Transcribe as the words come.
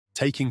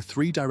Taking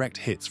 3 direct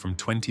hits from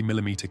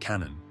 20mm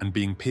cannon and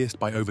being pierced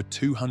by over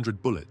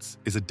 200 bullets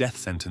is a death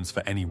sentence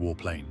for any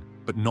warplane,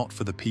 but not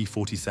for the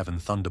P-47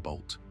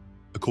 Thunderbolt.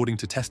 According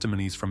to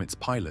testimonies from its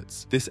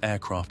pilots, this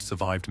aircraft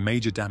survived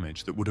major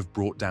damage that would have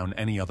brought down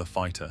any other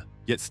fighter,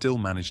 yet still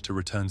managed to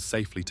return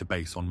safely to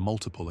base on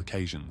multiple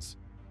occasions.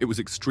 It was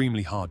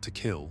extremely hard to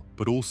kill,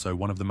 but also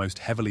one of the most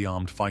heavily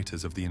armed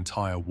fighters of the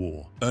entire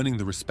war, earning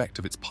the respect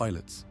of its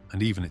pilots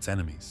and even its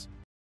enemies.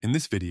 In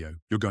this video,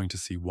 you're going to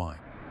see why.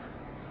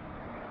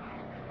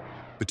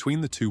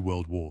 Between the two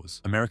world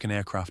wars, American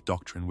aircraft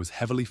doctrine was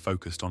heavily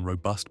focused on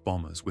robust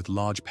bombers with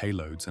large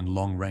payloads and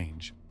long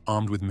range,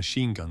 armed with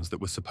machine guns that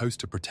were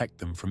supposed to protect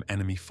them from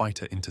enemy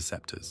fighter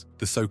interceptors,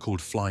 the so-called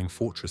flying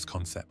fortress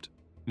concept.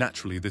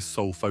 Naturally, this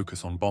sole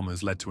focus on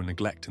bombers led to a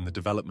neglect in the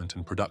development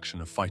and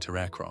production of fighter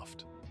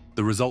aircraft.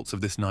 The results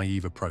of this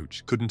naive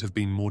approach couldn't have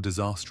been more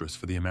disastrous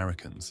for the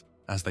Americans,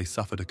 as they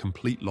suffered a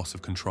complete loss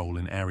of control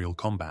in aerial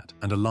combat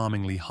and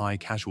alarmingly high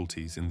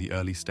casualties in the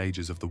early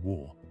stages of the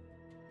war.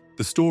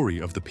 The story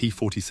of the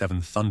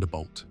P-47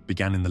 Thunderbolt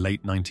began in the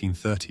late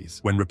 1930s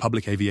when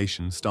Republic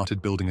Aviation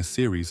started building a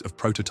series of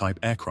prototype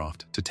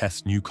aircraft to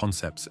test new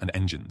concepts and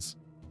engines.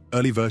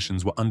 Early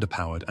versions were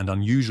underpowered and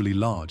unusually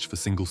large for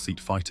single-seat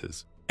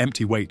fighters.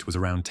 Empty weight was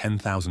around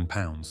 10,000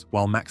 pounds,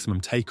 while maximum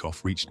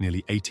takeoff reached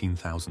nearly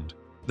 18,000.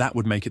 That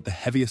would make it the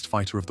heaviest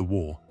fighter of the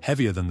war,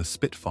 heavier than the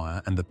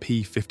Spitfire and the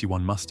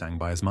P-51 Mustang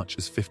by as much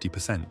as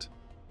 50%.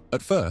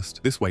 At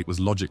first, this weight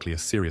was logically a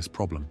serious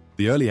problem.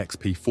 The early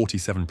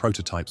XP-47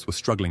 prototypes were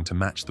struggling to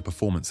match the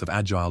performance of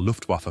agile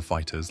Luftwaffe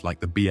fighters like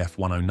the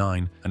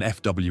Bf-109 and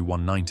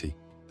FW-190.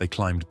 They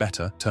climbed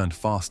better, turned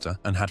faster,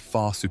 and had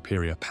far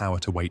superior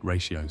power-to-weight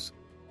ratios.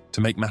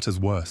 To make matters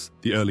worse,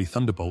 the early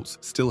Thunderbolts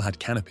still had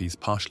canopies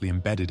partially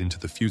embedded into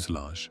the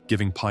fuselage,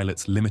 giving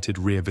pilots limited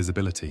rear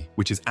visibility,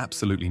 which is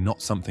absolutely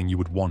not something you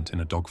would want in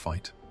a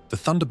dogfight. The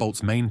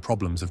Thunderbolt's main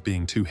problems of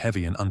being too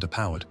heavy and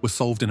underpowered were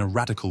solved in a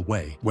radical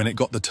way when it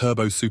got the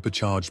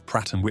turbo-supercharged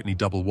Pratt & Whitney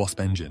double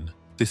Wasp engine.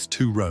 This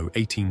 2-row,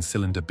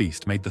 18-cylinder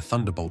beast made the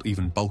Thunderbolt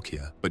even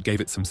bulkier, but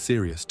gave it some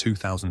serious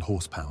 2,000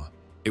 horsepower.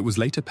 It was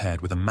later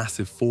paired with a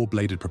massive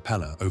 4-bladed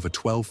propeller over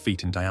 12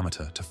 feet in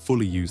diameter to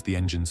fully use the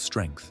engine's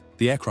strength.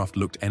 The aircraft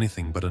looked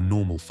anything but a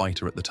normal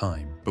fighter at the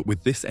time, but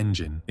with this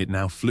engine, it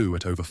now flew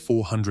at over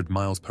 400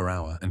 miles per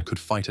hour and could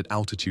fight at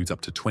altitudes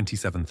up to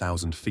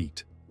 27,000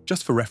 feet.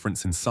 Just for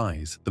reference in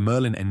size, the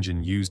Merlin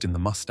engine used in the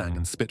Mustang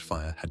and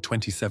Spitfire had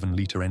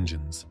 27-liter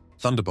engines.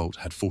 Thunderbolt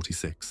had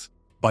 46.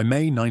 By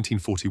May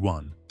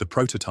 1941, the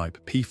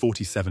prototype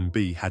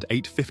P-47B had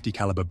 850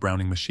 caliber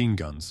Browning machine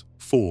guns,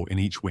 4 in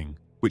each wing,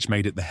 which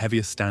made it the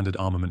heaviest standard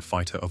armament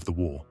fighter of the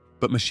war.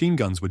 But machine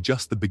guns were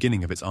just the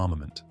beginning of its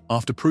armament.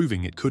 After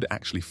proving it could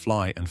actually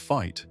fly and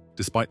fight,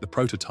 despite the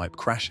prototype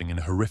crashing in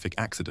a horrific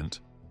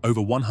accident, over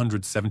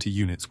 170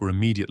 units were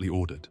immediately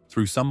ordered.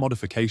 Through some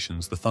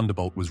modifications, the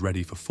Thunderbolt was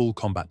ready for full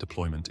combat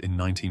deployment in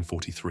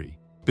 1943.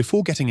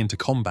 Before getting into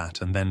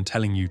combat and then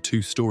telling you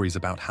 2 stories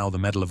about how the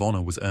Medal of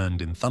Honor was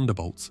earned in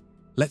Thunderbolts,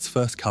 let's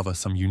first cover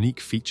some unique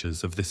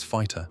features of this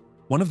fighter.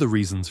 One of the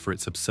reasons for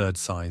its absurd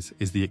size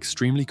is the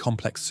extremely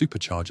complex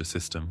supercharger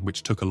system,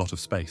 which took a lot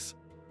of space.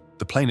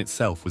 The plane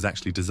itself was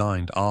actually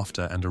designed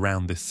after and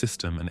around this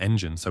system and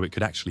engine so it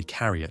could actually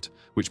carry it,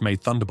 which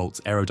made Thunderbolts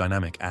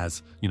aerodynamic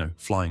as,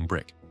 flying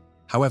brick.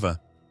 However,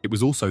 it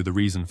was also the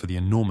reason for the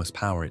enormous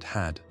power it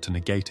had to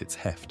negate its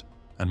heft,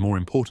 and more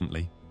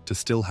importantly, to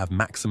still have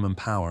maximum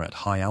power at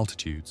high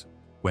altitudes,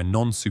 where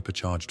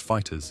non-supercharged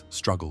fighters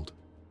struggled.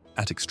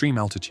 At extreme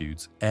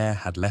altitudes, air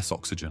had less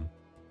oxygen,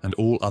 and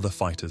all other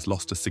fighters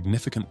lost a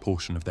significant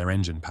portion of their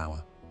engine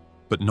power.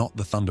 But not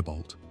the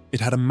Thunderbolt. It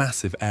had a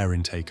massive air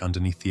intake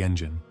underneath the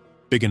engine,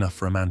 big enough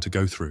for a man to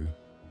go through,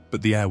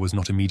 but the air was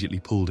not immediately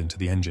pulled into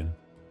the engine.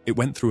 It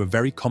went through a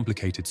very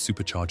complicated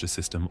supercharger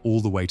system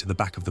all the way to the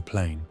back of the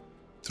plane.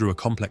 Through a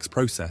complex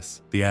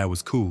process, the air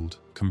was cooled,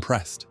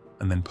 compressed,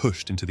 and then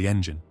pushed into the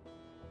engine.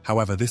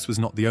 However, this was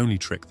not the only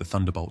trick the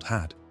Thunderbolt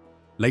had.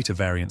 Later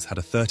variants had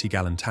a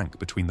 30-gallon tank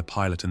between the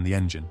pilot and the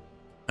engine,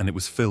 and it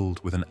was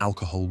filled with an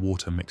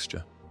alcohol-water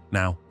mixture.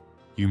 Now,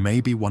 you may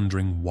be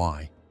wondering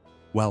why.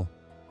 Well,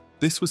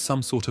 this was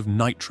some sort of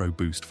nitro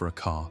boost for a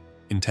car,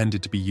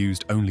 intended to be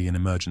used only in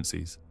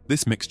emergencies.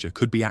 This mixture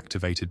could be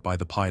activated by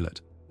the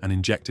pilot and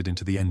injected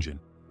into the engine,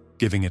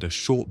 giving it a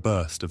short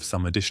burst of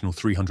some additional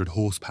 300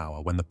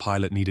 horsepower when the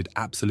pilot needed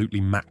absolutely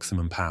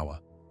maximum power.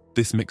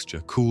 This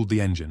mixture cooled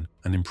the engine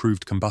and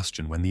improved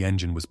combustion when the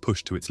engine was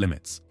pushed to its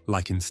limits,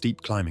 like in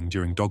steep climbing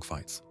during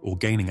dogfights or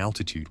gaining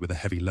altitude with a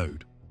heavy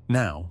load.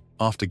 Now,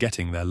 after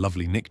getting their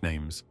lovely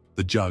nicknames,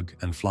 the Jug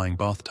and Flying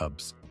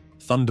Bathtubs,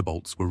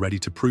 Thunderbolts were ready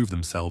to prove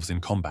themselves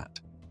in combat.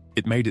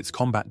 It made its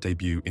combat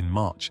debut in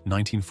March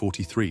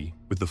 1943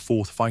 with the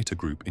 4th Fighter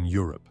Group in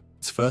Europe.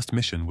 Its first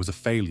mission was a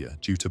failure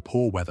due to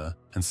poor weather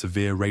and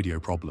severe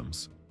radio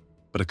problems.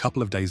 But a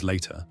couple of days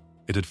later,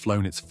 it had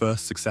flown its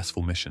first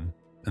successful mission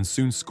and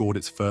soon scored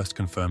its first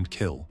confirmed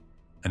kill,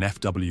 an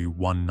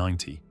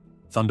FW-190.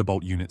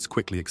 Thunderbolt units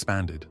quickly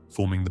expanded,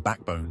 forming the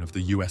backbone of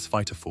the US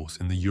fighter force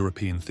in the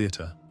European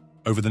theater.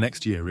 Over the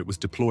next year, it was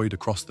deployed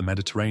across the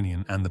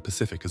Mediterranean and the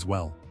Pacific as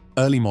well.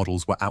 Early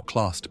models were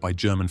outclassed by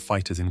German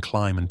fighters in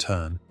climb and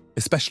turn,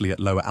 especially at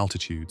lower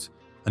altitudes,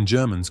 and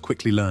Germans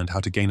quickly learned how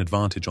to gain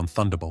advantage on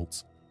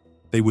Thunderbolts.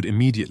 They would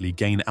immediately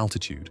gain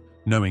altitude,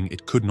 knowing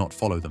it could not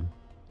follow them.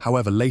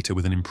 However, later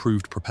with an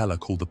improved propeller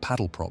called the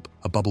paddle prop,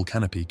 a bubble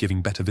canopy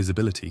giving better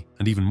visibility,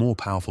 and even more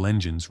powerful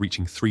engines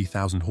reaching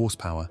 3,000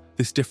 horsepower,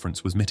 this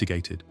difference was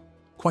mitigated.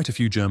 Quite a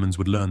few Germans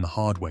would learn the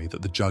hard way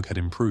that the Jug had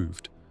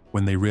improved,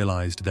 when they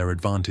realized their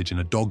advantage in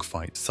a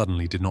dogfight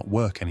suddenly did not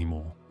work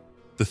anymore.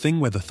 The thing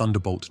where the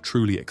Thunderbolt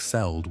truly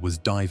excelled was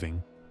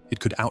diving. It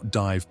could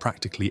outdive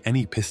practically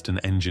any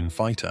piston-engine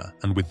fighter,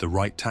 and with the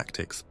right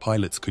tactics,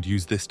 pilots could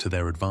use this to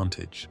their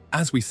advantage.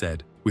 As we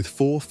said, with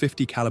 4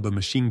 50-caliber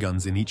machine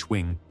guns in each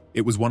wing,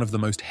 it was one of the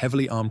most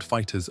heavily armed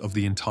fighters of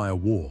the entire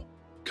war.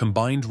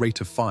 Combined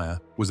rate of fire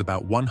was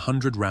about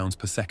 100 rounds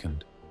per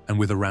second, and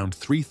with around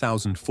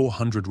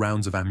 3,400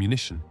 rounds of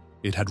ammunition,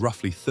 it had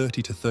roughly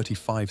 30 to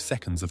 35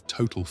 seconds of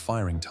total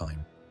firing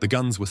time. The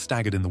guns were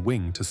staggered in the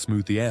wing to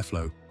smooth the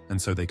airflow,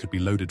 and so they could be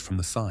loaded from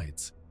the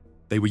sides.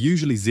 They were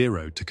usually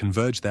zeroed to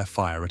converge their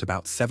fire at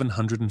about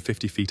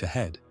 750 feet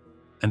ahead,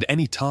 and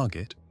any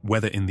target,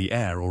 whether in the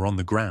air or on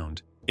the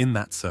ground, in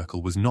that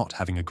circle was not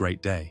having a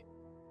great day.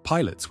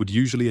 Pilots would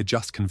usually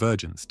adjust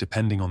convergence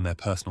depending on their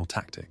personal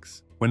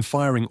tactics. When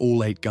firing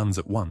all 8 guns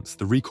at once,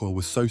 the recoil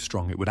was so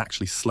strong it would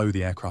actually slow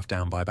the aircraft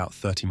down by about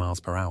 30 miles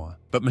per hour.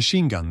 But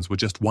machine guns were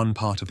just one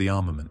part of the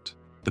armament.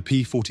 The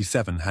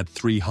P-47 had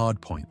 3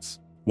 hardpoints,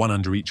 one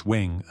under each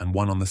wing and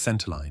one on the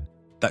centerline,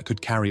 that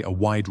could carry a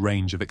wide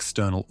range of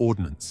external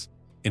ordnance.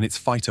 In its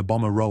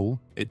fighter-bomber role,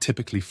 it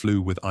typically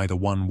flew with either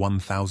one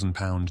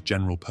 1,000-pound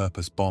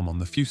general-purpose bomb on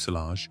the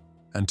fuselage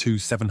and 2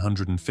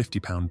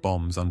 750-pound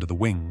bombs under the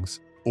wings,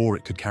 or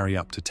it could carry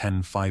up to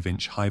 10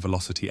 5-inch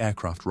high-velocity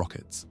aircraft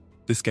rockets.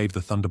 This gave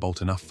the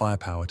Thunderbolt enough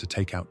firepower to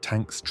take out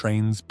tanks,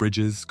 trains,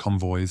 bridges,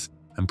 convoys,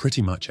 and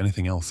pretty much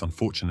anything else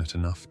unfortunate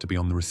enough to be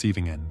on the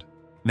receiving end.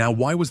 Now,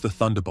 why was the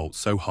Thunderbolt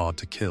so hard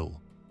to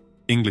kill?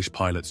 English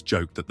pilots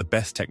joked that the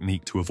best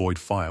technique to avoid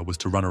fire was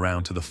to run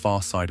around to the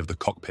far side of the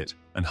cockpit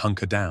and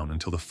hunker down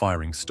until the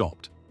firing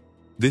stopped.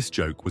 This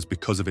joke was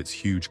because of its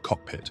huge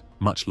cockpit,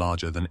 much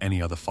larger than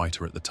any other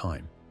fighter at the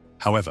time.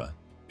 However,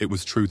 it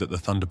was true that the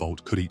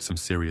Thunderbolt could eat some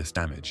serious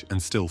damage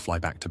and still fly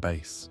back to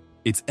base.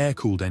 Its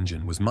air-cooled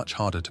engine was much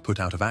harder to put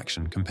out of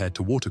action compared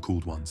to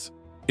water-cooled ones.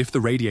 If the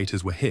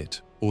radiators were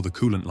hit or the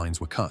coolant lines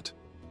were cut,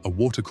 a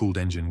water-cooled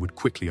engine would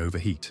quickly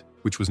overheat,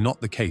 which was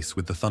not the case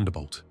with the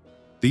Thunderbolt.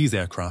 These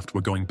aircraft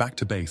were going back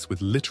to base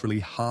with literally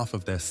half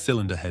of their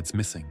cylinder heads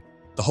missing.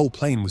 The whole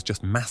plane was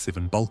just massive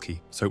and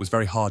bulky, so it was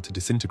very hard to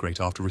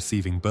disintegrate after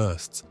receiving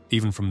bursts,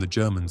 even from the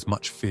Germans'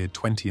 much-feared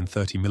 20 and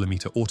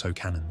 30mm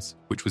autocannons,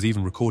 which was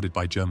even recorded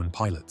by German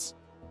pilots.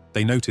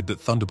 They noted that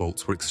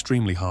Thunderbolts were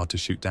extremely hard to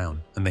shoot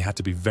down, and they had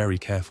to be very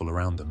careful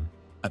around them.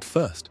 At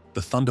first,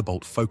 the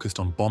Thunderbolt focused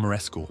on bomber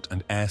escort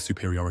and air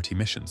superiority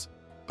missions,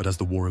 but as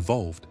the war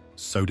evolved,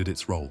 so did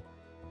its role.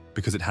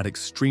 Because it had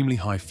extremely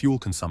high fuel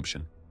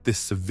consumption, this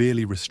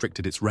severely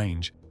restricted its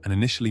range and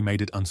initially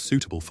made it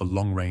unsuitable for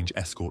long-range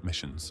escort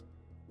missions.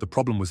 The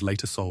problem was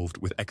later solved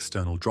with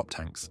external drop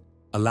tanks,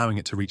 allowing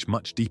it to reach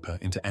much deeper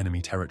into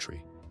enemy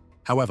territory.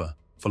 However,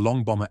 for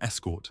long bomber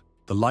escort,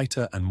 the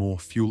lighter and more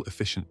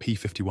fuel-efficient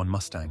P-51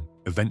 Mustang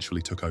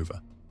eventually took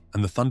over,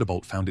 and the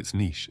Thunderbolt found its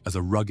niche as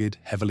a rugged,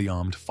 heavily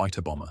armed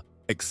fighter bomber,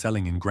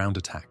 excelling in ground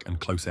attack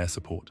and close air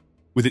support.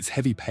 With its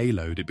heavy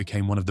payload, it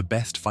became one of the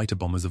best fighter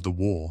bombers of the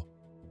war.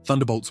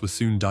 Thunderbolts were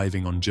soon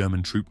diving on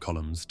German troop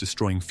columns,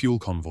 destroying fuel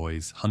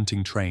convoys,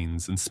 hunting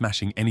trains, and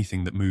smashing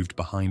anything that moved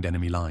behind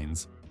enemy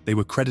lines. They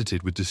were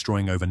credited with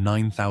destroying over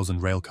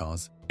 9,000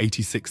 railcars,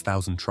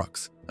 86,000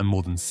 trucks, and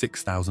more than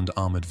 6,000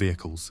 armored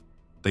vehicles.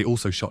 They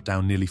also shot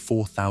down nearly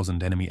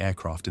 4,000 enemy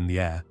aircraft in the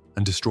air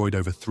and destroyed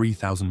over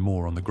 3,000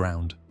 more on the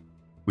ground.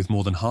 With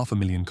more than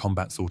 500,000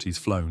 combat sorties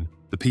flown,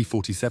 the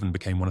P-47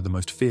 became one of the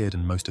most feared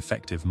and most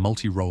effective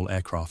multi-role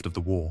aircraft of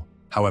the war.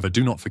 However,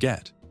 do not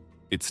forget,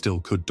 it still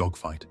could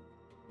dogfight.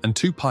 And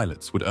 2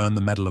 pilots would earn the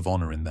Medal of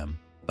Honor in them,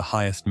 the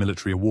highest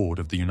military award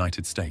of the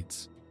United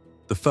States.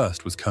 The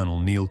first was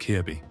Colonel Neil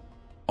Kirby.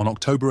 On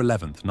October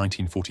 11,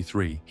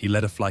 1943, he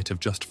led a flight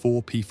of just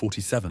 4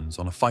 P-47s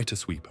on a fighter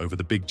sweep over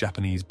the big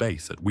Japanese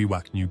base at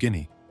Wewak, New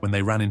Guinea, when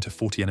they ran into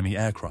 40 enemy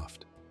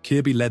aircraft.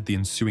 Kirby led the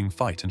ensuing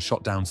fight and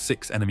shot down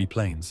 6 enemy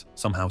planes,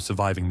 somehow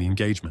surviving the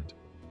engagement.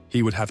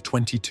 He would have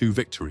 22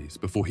 victories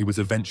before he was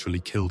eventually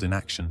killed in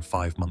action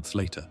 5 months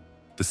later.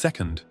 The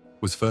second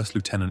was First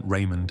Lieutenant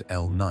Raymond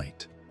L.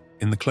 Knight.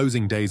 In the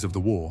closing days of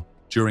the war,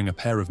 during a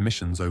pair of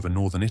missions over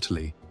northern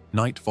Italy,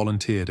 Knight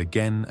volunteered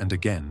again and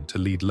again to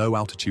lead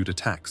low-altitude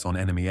attacks on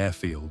enemy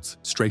airfields,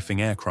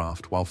 strafing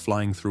aircraft while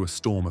flying through a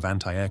storm of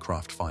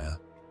anti-aircraft fire.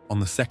 On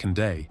the second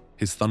day,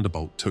 his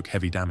Thunderbolt took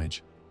heavy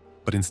damage,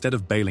 but instead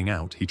of bailing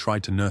out, he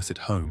tried to nurse it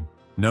home,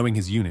 knowing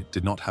his unit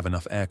did not have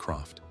enough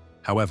aircraft.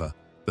 However,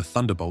 the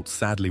Thunderbolt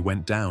sadly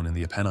went down in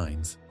the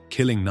Apennines,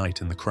 killing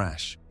Knight in the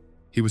crash.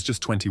 He was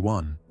just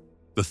 21.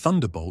 The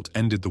Thunderbolt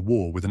ended the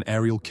war with an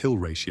aerial kill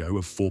ratio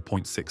of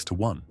 4.6 to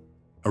 1.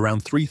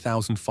 Around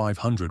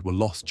 3,500 were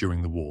lost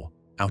during the war,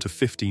 out of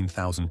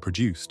 15,000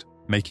 produced,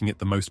 making it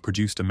the most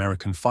produced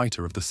American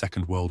fighter of the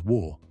Second World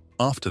War.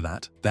 After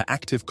that, their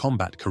active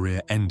combat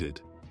career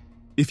ended.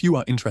 If you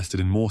are interested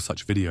in more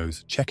such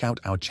videos, check out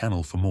our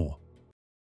channel for more.